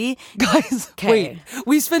movie? Guys, wait.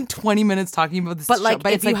 We spent 20 minutes talking about this but show. Like,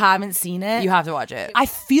 if you haven't seen it, you have to watch it. I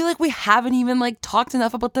feel like we haven't even like talked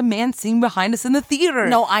enough about the man sitting behind us in the theater.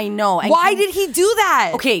 No, I know. And why did he do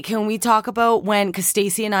that? Okay, can we talk about because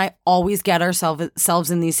Stacey and I always get ourselves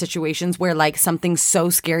in these situations where like something so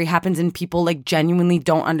scary happens and people like genuinely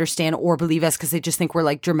don't understand or believe us because they just think we're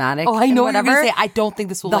like dramatic. Oh, I know what you're whatever. gonna say. I don't think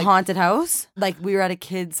this will. The haunted house. Like we were at a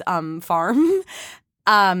kid's farm.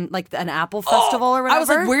 Like an apple festival or whatever. I was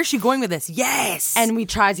like, where's she going with this? Yes. And we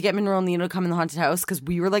tried to get Monroe and Lena to come in the haunted house because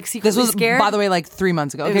we were like secretly this was, scared. By the way, like 3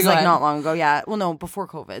 months ago. It was like not long ago, yeah. Well, no, before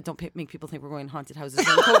COVID. Don't make people think we're going to haunted houses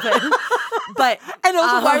during COVID. But and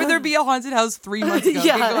also, why would there be a haunted house 3 months ago?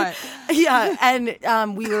 Yeah, okay, go ahead. Yeah.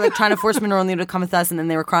 And we were like trying to force Monroe and Lena to come with us, and then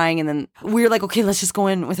they were crying, and then we were like, okay, let's just go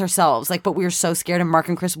in with ourselves. Like, but we were so scared, and Mark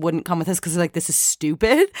and Chris wouldn't come with us because they're like, this is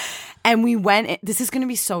stupid. And we went. This is going to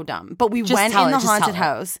be so dumb. But we went in the haunted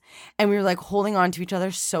house. And we were like holding on to each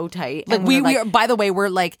other so tight. Like and we are, by the way, we're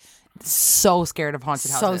like so scared of haunted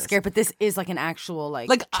houses. So scared, but this is like an actual like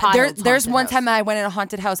there's one time that I went in a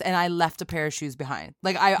haunted house and I left a pair of shoes behind.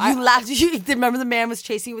 Like I left. You remember the man was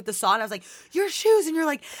chasing you with the saw, and I was like, "Your shoes," and you're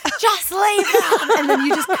like, "Just leave them," and then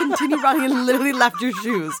you just continue running and literally left your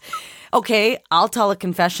shoes. Okay, I'll tell a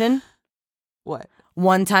confession. What?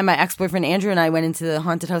 One time, my ex-boyfriend Andrew and I went into the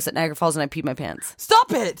haunted house at Niagara Falls, and I peed my pants.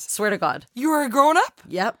 Stop it! Swear to God. You were a grown-up?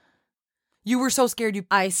 Yep. You were so scared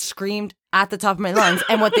I screamed at the top of my lungs.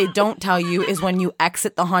 And what they don't tell you is when you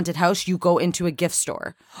exit the haunted house, you go into a gift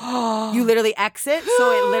store. You literally exit.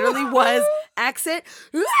 So it literally was exit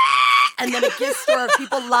and then a gift store of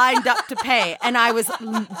people lined up to pay. And I was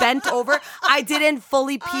bent over. I didn't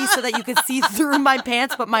fully pee so that you could see through my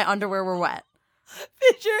pants, but my underwear were wet.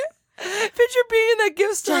 Picture being in that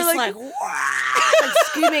gift store just like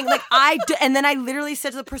screaming and then I literally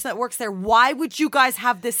said to the person that works there, why would you guys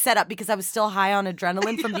have this set up? Because I was still high on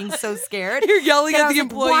adrenaline from being so scared. You're yelling at the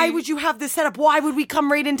employee. Why would you have this set up? Why would we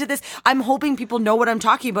come right into this? I'm hoping people know what I'm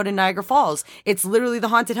talking about in Niagara Falls. It's literally the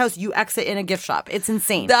haunted house. You exit in a gift shop. It's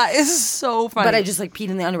insane. That is so funny. But I just like peed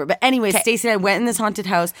in the underwear. But anyways, Stacey and I went in this haunted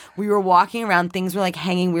house. We were walking around. Things were like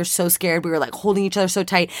hanging. We were so scared. We were like holding each other so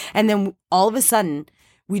tight. And then all of a sudden,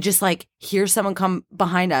 we just like hear someone come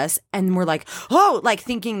behind us and we're like, oh, like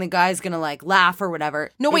thinking the guy's gonna like laugh or whatever.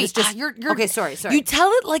 No, It wait, was just you're okay. Sorry. You tell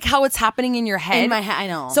it like how it's happening in your head. In my head, I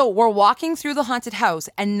know. So we're walking through the haunted house,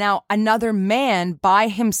 and now another man by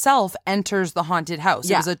himself enters the haunted house.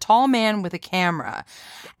 Yeah. It was a tall man with a camera,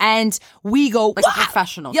 and we go Like a "Wow!"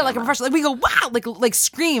 professional Yeah, like a camera. professional. Like we go wow, like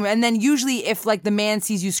scream, and then usually if like the man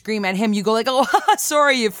sees you scream at him, you go like, oh,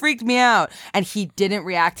 sorry, you freaked me out, and he didn't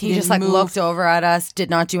react. He didn't just like move. looked over at us, did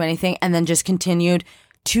not do anything, and then just continued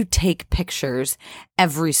to take pictures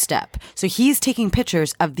every step. So he's taking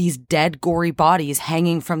pictures of these dead, gory bodies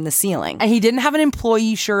hanging from the ceiling. And he didn't have an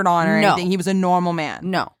employee shirt on or No. anything. He was a normal man.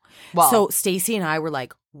 No. Well- So Stacy and I were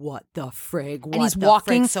like, what the frig? What And he's the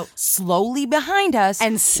walking frig? So slowly behind us.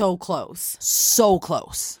 and so close. So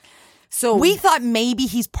close. So We thought maybe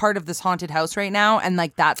he's part of this haunted house right now, and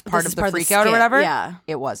like that's part This of is the part of the freak out or skit, whatever. yeah.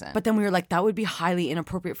 It wasn't. But then we were like, that would be highly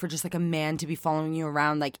inappropriate for just like a man to be following you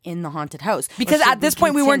around like in the haunted house. because Or should at this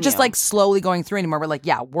point we weren't just continue? like slowly going through anymore. We're like,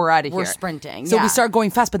 yeah, we're out of here. We're sprinting, So yeah. we start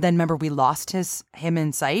going fast, but then remember we lost him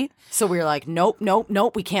in sight. So we were like, nope,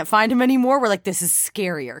 we can't find him anymore. We're like, this is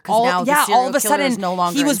scarier because All, now the yeah, serial all of a killer is sudden no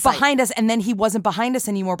longer he was in sight. behind us, and then he wasn't behind us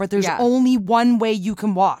anymore. But there's Yeah. only one way you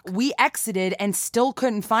can walk. We exited and still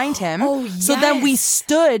couldn't find him. Oh, So then we yes.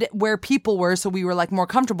 stood where people were, so we were like more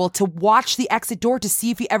comfortable to watch the exit door to see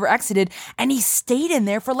if he ever exited, and he stayed in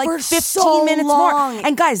there for like For 15 so minutes long. more.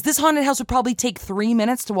 And guys, this haunted house would probably take 3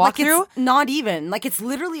 minutes to walk Like through. it's not even like it's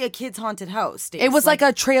literally a kid's haunted house. Stace. It was like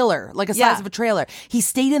a trailer, like a size Yeah. of a trailer. He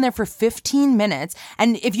stayed in there for 15 minutes.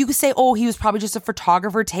 And if you could say, oh, he was probably just a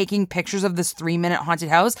photographer taking pictures of this 3-minute haunted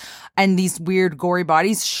house and these weird gory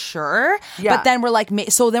bodies, sure. Yeah. But then we're like,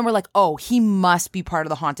 oh, he must be part of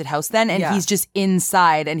the haunted house then. And Yeah. he's just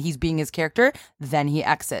inside and he's being his character. Then he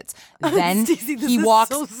exits. Then Stacey, this he is walks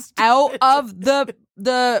so stupid. out of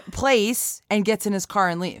the place and gets in his car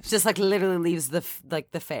and leaves. just like literally leaves the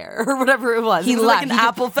fair or whatever it was. He It was left. like an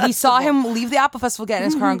Apple Festival. We saw him leave the Apple Festival, get in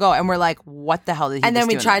his car, and go. And we're like, "What the hell did he?" And then just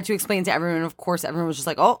we do in tried to explain to everyone. Of course, everyone was just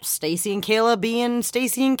like, "Oh, Stacy and Kayla being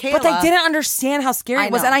Stacy and Kayla." But they didn't understand how scary I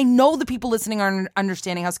it was, know. and I know the people listening aren't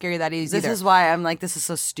understanding how scary that is This either. is why I'm like, this is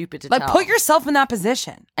so stupid to Like, tell. put yourself in that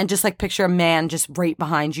position. and just like picture a man just right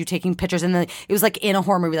behind you taking pictures, and then it was like in a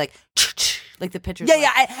horror movie, like the pictures. Yeah, were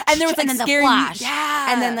yeah, like, and there was like and then scary the flash,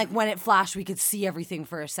 yeah, and then like when it flashed, we could see everything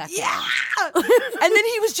for a second. yeah, and then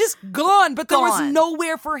he was just gone, but there was Gone.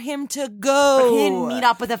 nowhere for him to go. He didn't meet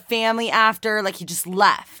up with a family after, like he just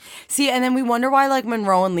left. See, and then we wonder why like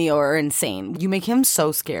Monroe and Leo are insane. You make him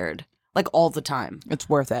so scared, like all the time. It's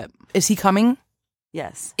worth it. Is he coming?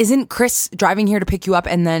 Yes. Isn't Chris driving here to pick you up,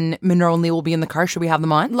 and then Monroe and Lee will be in the car? Should we have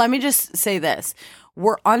them on? Let me just say this.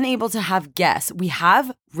 We're unable to have guests. We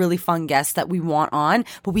have really fun guests that we want on,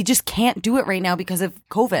 but we just can't do it right now because of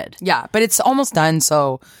COVID. Yeah, but it's almost done,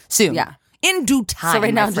 so soon. Yeah. In due time. So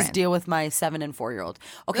right now, my just friend. deal with my 7 and 4-year-old.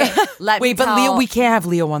 Okay, let me Wait, but tell- Leo, we can't have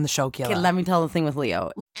Leo on the show, Kayla. Okay, let me tell the thing with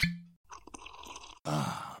Leo.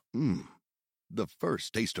 The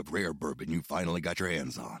first taste of rare bourbon you finally got your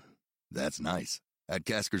hands on. That's nice. At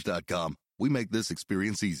Caskers.com, we make this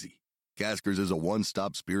experience easy. Caskers is a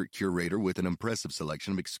one-stop spirit curator with an impressive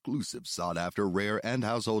selection of exclusive, sought-after, rare, and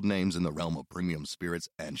household names in the realm of premium spirits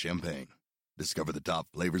and champagne. Discover the top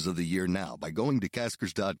flavors of the year now by going to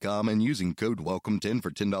Caskers.com and using code WELCOME10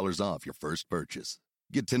 for $10 off your first purchase.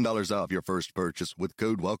 Get $10 off your first purchase with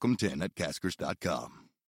code WELCOME10 at Caskers.com.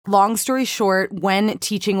 Long story short, when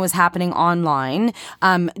teaching was happening online,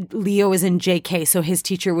 Leo is in JK, so his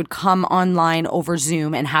teacher would come online over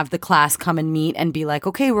Zoom and have the class come and meet and be like,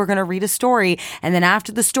 okay, we're going to read a story. And then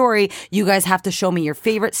after the story, you guys have to show me your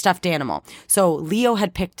favorite stuffed animal. So Leo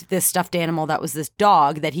had picked this stuffed animal that was this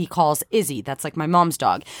dog that he calls Izzy. That's like my mom's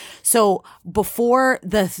dog. So before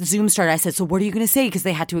the Zoom started, I said, so what are you going to say? Because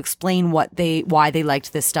they had to explain why they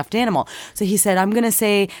liked this stuffed animal. So he said, I'm going to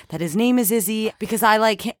say that his name is Izzy because I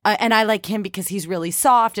like him. And I like him because he's really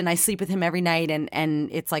soft and I sleep with him every night and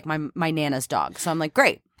it's like my Nana's dog. So I'm like,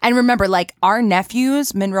 great. And remember, like, our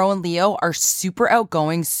nephews, Monroe and Leo, are super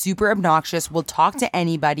outgoing, super obnoxious, will talk to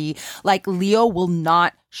anybody. Like, Leo will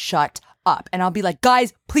not shut up. And I'll be like,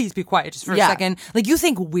 guys, please be quiet just for a second. Like, you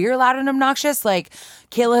think we're loud and obnoxious? Like,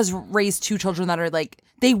 Kayla has raised 2 children that are like,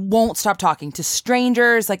 they won't stop talking to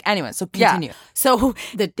strangers. Like, anyway, so continue. Yeah. So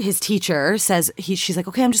his teacher says, she's like,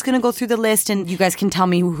 okay, I'm just going to go through the list and you guys can tell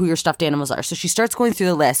me who your stuffed animals are. So she starts going through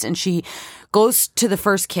the list and she goes to the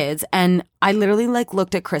first kids. And I literally like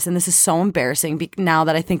looked at Chris, and this is so embarrassing now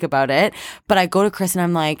that I think about it. But I go to Chris and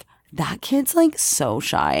I'm like, that kid's like so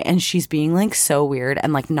shy and she's being like so weird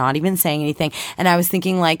and like not even saying anything. And I was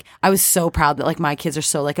thinking like, I was so proud that like my kids are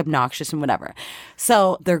so like obnoxious and whatever.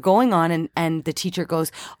 So they're going on and the teacher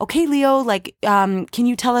goes, okay, Leo, like, can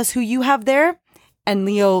you tell us who you have there? And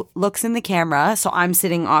Leo looks in the camera. So I'm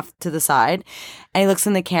sitting off to the side and he looks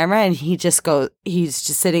in the camera and he's just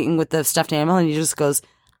sitting with the stuffed animal and he just goes,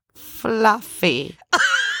 Fluffy.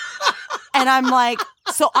 And I'm like,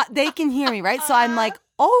 so they can hear me, right? So I'm like,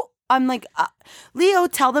 Leo,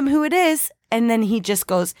 tell them who it is. And then he just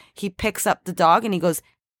goes, he picks up the dog and he goes,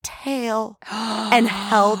 tail, and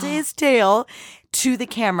held his tail to the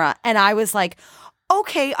camera. And I was like,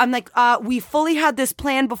 okay, I'm like, we fully had this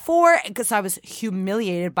plan before because I was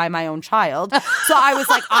humiliated by my own child. So I was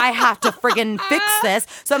like, I have to friggin' fix this.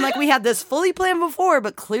 So I'm like, we had this fully planned before,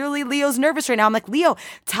 but clearly Leo's nervous right now. I'm like, Leo,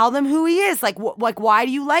 tell them who he is. Like, why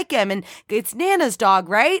do you like him? And it's Nana's dog,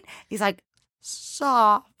 right? He's like,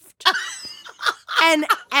 soft. And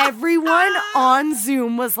everyone on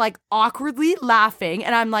Zoom was like awkwardly laughing.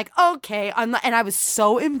 And I'm like, okay. And I was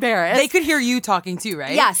so embarrassed. They could hear you talking too,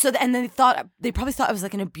 right? Yeah. So, and then they probably thought I was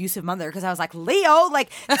like an abusive mother because I was like, Leo,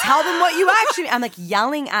 like, tell them what you actually, I'm like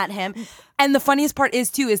yelling at him. And the funniest part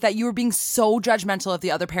is that you were being so judgmental of the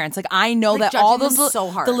other parents. Like, I know like, that all those so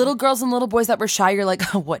hard. the little girls and little boys that were shy, you're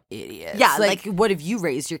like, oh, what idiots. Yeah. Like, what have you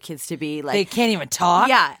raised your kids to be? Like, they can't even talk.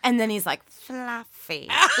 Yeah. And then he's like, Fluffy.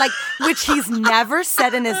 Like, which he's never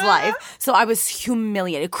said in his life. So I was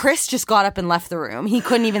humiliated. Chris just got up and left the room. He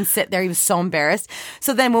couldn't even sit there. He was so embarrassed.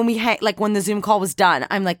 So then when when the Zoom call was done,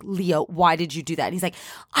 I'm like, Leo, why did you do that? And he's like,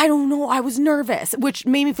 I don't know. I was nervous, which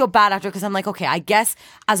made me feel bad after because I'm like, okay, I guess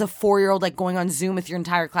as a 4-year-old, like going on Zoom with your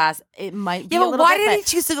entire class, it might be a little bit. Why did he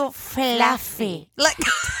choose to go fluffy? Like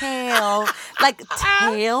tail. Like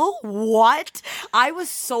tail? What? I was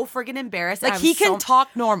so freaking embarrassed. Like he can talk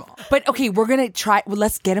normal. But okay, we're going to try. Well,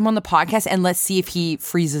 let's get him on the podcast and let's see if he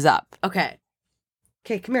freezes up. Okay.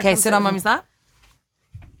 Okay, come here. Okay, sit on mommy's lap.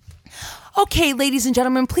 Okay, ladies and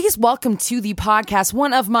gentlemen, please welcome to the podcast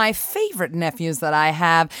one of my favorite nephews that I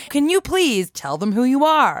have. Can you please tell them who you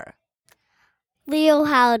are? Leo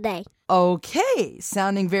Holiday. Okay,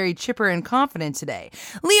 sounding very chipper and confident today.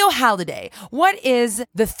 Leo Halliday, what is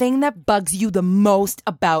the thing that bugs you the most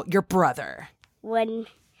about your brother? When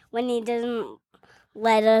he doesn't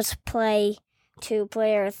let us play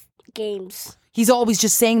 2-player games. He's always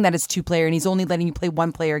just saying that it's 2-player and he's only letting you play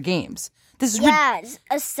 1-player games. This is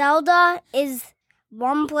a Zelda is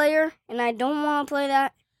 1-player and I don't want to play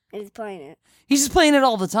that and he's playing it. He's just playing it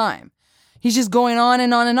all the time. He's just going on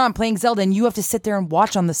and on and on playing Zelda and you have to sit there and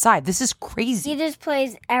watch on the side. This is crazy. He just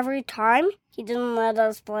plays every time. He doesn't let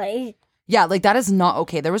us play. Yeah, like that is not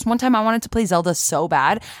okay. There was one time I wanted to play Zelda so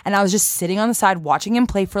bad and I was just sitting on the side watching him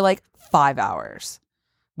play for like 5 hours.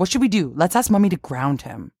 What should we do? Let's ask mommy to ground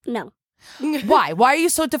him. No. Why? Why are you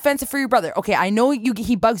so defensive for your brother? Okay, I know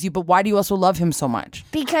he bugs you, but why do you also love him so much?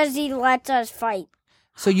 Because he lets us fight.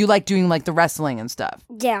 So you like doing like the wrestling and stuff?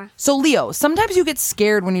 Yeah. So Leo, sometimes you get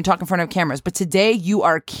scared when you talk in front of cameras, but today you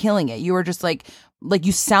are killing it. You are just like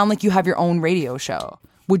you sound like you have your own radio show.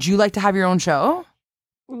 Would you like to have your own show?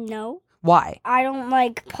 No. Why? I don't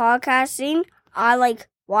like podcasting. I like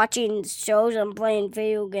watching shows and playing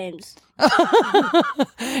video games.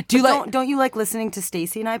 Don't you like listening to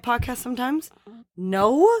Stacy and I podcast sometimes?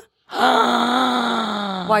 No?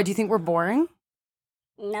 Why, do you think we're boring?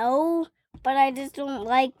 No, but I just don't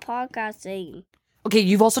like podcasting. Okay,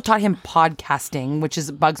 you've also taught him podcasting, which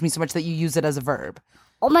bugs me so much that you use it as a verb.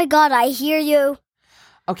 Oh my God, I hear you.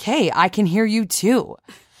 Okay, I can hear you too.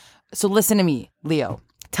 So listen to me, Leo.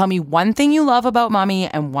 Tell me one thing you love about mommy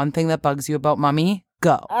and one thing that bugs you about mommy.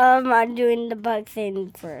 Go. I'm doing the bug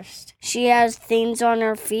thing first. She has things on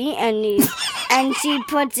her feet and she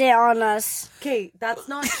puts it on us. Okay, that's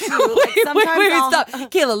not true. Like, sometimes stop.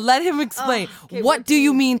 Kayla, let him explain. Okay, what do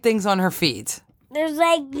you mean things on her feet? There's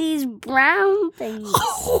like these brown things.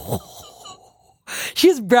 She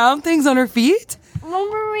has brown things on her feet?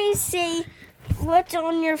 Remember we say, what's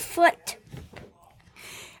on your foot?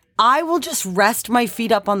 I will just rest my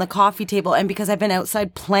feet up on the coffee table, and because I've been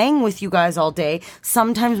outside playing with you guys all day,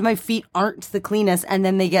 sometimes my feet aren't the cleanest, and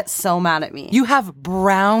then they get so mad at me. You have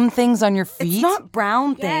brown things on your feet? It's not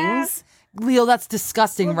brown things. Leo, that's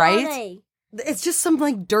disgusting, What right? are they? It's just some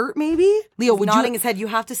like dirt, maybe. Leo, He's would nodding you... his head. You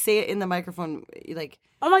have to say it in the microphone, like.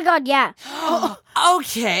 Oh my God, yeah.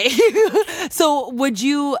 Okay. So would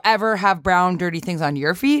you ever have brown, dirty things on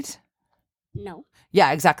your feet? No.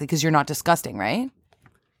 Yeah, exactly, because you're not disgusting, right?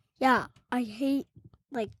 Yeah, I hate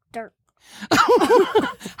like dirt.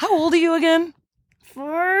 How old are you again?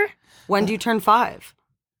 4. When do you turn 5?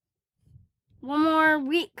 One more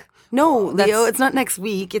week. No, Leo, it's not next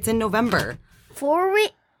week. It's in November. 4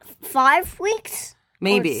 weeks? 5 weeks?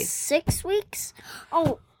 Maybe. Or 6 weeks?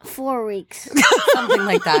 Oh, 4 weeks. Something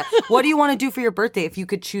like that. What do you want to do for your birthday if you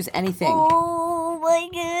could choose anything? Oh my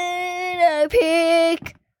god, I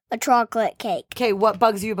pick a chocolate cake. Okay, what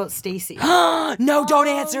bugs you about Stacy? No, don't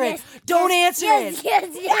answer it. Don't answer it.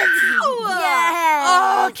 Yes.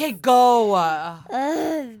 Oh, okay, go.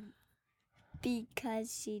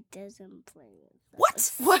 Because she doesn't play with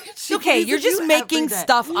What? What? Okay, you're just making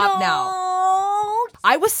stuff up now. No.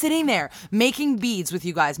 I was sitting there making beads with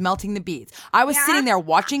you guys, melting the beads. I was sitting there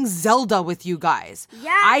watching Zelda with you guys.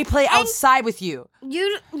 Yeah. I play outside with you.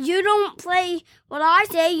 You don't play what I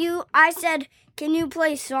say. I said, can you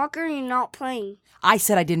play soccer? You're not playing. I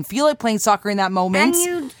said I didn't feel like playing soccer in that moment.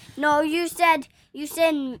 And you said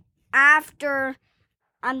after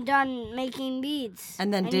I'm done making beads.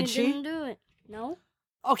 And then did she? Didn't do it. No.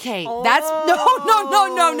 Okay, that's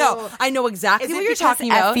no. I know exactly what you're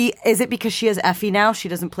talking about. Is it because she has Effie now? She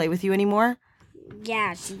doesn't play with you anymore?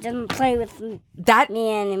 Yeah, she doesn't play with me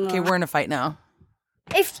anymore. Okay, we're in a fight now.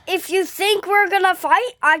 If you think we're gonna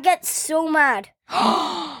fight, I get so mad.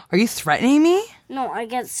 Are you threatening me? No, I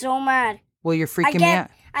get so mad. Well, you're freaking me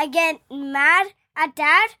out. I get mad at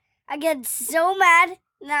Dad. I get so mad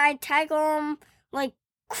that I tackle him like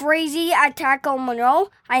crazy. I tackle Monroe.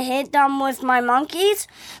 I hit them with my monkeys.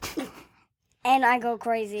 And I go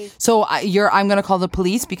crazy. So I'm gonna call the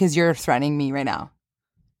police because you're threatening me right now.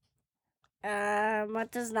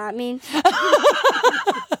 What does that mean?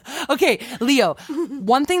 Okay, Leo,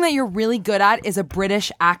 one thing that you're really good at is a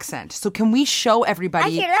British accent. So can we show everybody? I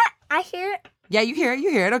hear that. I hear it. Yeah, you hear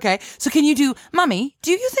it, okay. So can you do, Mummy,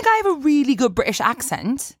 do you think I have a really good British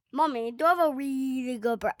accent? Mommy, do I have a really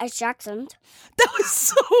good British accent? That was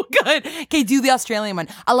so good. Okay, do the Australian one.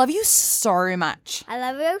 I love you so much. I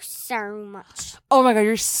love you so much. Oh my God,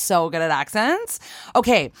 you're so good at accents.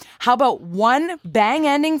 Okay, how about one bang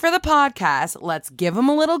ending for the podcast? Let's give them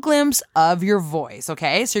a little glimpse of your voice,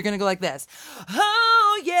 okay? So you're going to go like this.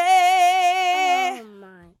 Oh, yeah. Oh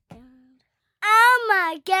my God. Oh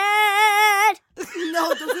my God.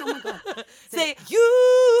 No, don't say oh my God. Say, you.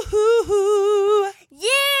 You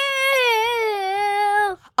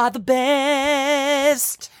Are the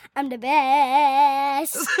best. I'm the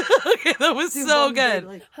best. Okay, that was so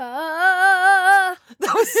good. Oh.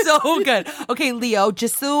 That was so good. Okay, Leo,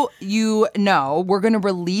 just so you know, we're going to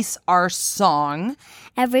release our song.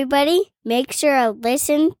 Everybody, make sure to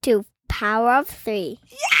listen to Power of 3.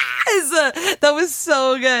 Yes! That was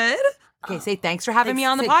so good. Okay, say thanks for having me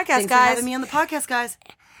on the podcast, Thanks guys. for having me on the podcast, guys.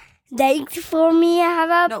 Thanks for me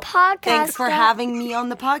have a podcast. Thanks for having me on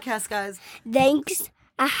the podcast, guys. Thanks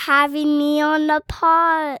for having me on the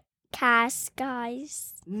podcast,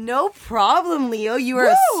 guys. No problem, Leo. You are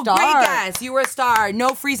a star. Great guys. You were a star. No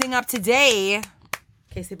freezing up today.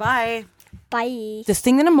 Okay, say bye. Bye. The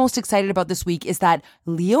thing that I'm most excited about this week is that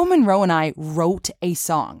Leo Monroe and I wrote a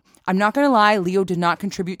song. I'm not going to lie, Leo did not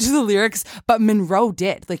contribute to the lyrics, but Monroe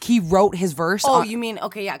did. Like, he wrote his verse. Oh, you mean,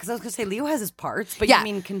 okay, yeah, because I was going to say Leo has his parts, but you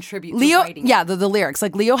mean contribute to writing yeah, it. the lyrics.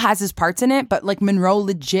 Like, Leo has his parts in it, but, like, Monroe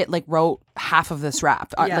legit, like, wrote half of this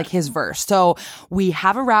rap, like, his verse. So, we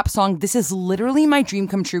have a rap song. This is literally my dream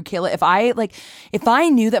come true, Kayla. If I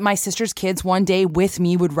knew that my sister's kids one day with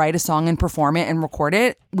me would write a song and perform it and record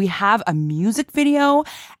it, we have a music video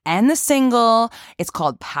and the single. It's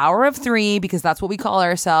called Power of 3 because that's what we call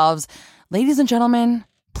ourselves. Ladies and gentlemen,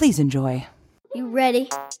 please enjoy. You ready?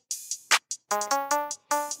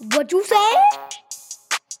 What you say?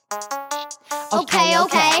 Okay.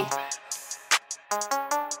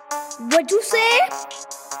 What you say?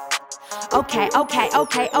 Okay.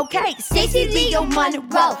 Stacey, Leo,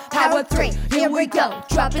 Monroe, Power 3, here we go.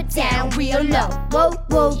 Drop it down real low. Whoa.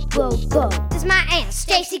 This is my aunt,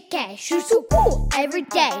 Stacey K. She's so cool every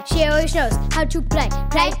day. She always knows how to play.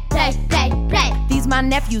 These my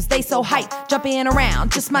nephews, they so hype, jumping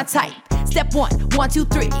around, just my type. Step 1, 1, 2,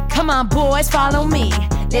 3. Come on, boys, follow me.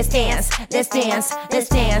 Let's dance.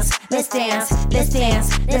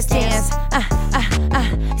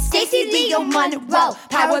 Stacey, Leo, Monroe,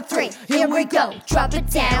 Power 3, here we go. Drop it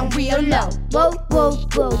down real low.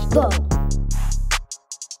 Whoa.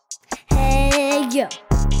 Hey, yo.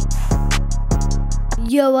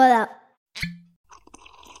 Yo, what up?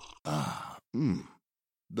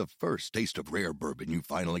 The first taste of rare bourbon you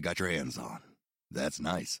finally got your hands on. That's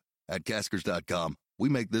nice. At Caskers.com, we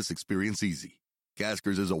make this experience easy.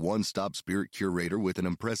 Caskers is a one-stop spirit curator with an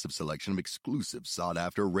impressive selection of exclusive,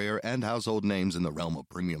 sought-after, rare, and household names in the realm of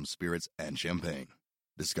premium spirits and champagne.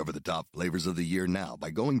 Discover the top flavors of the year now by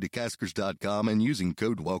going to Caskers.com and using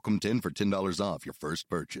code WELCOME10 for $10 off your first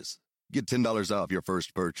purchase. Get $10 off your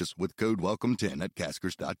first purchase with code WELCOME10 at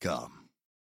Caskers.com.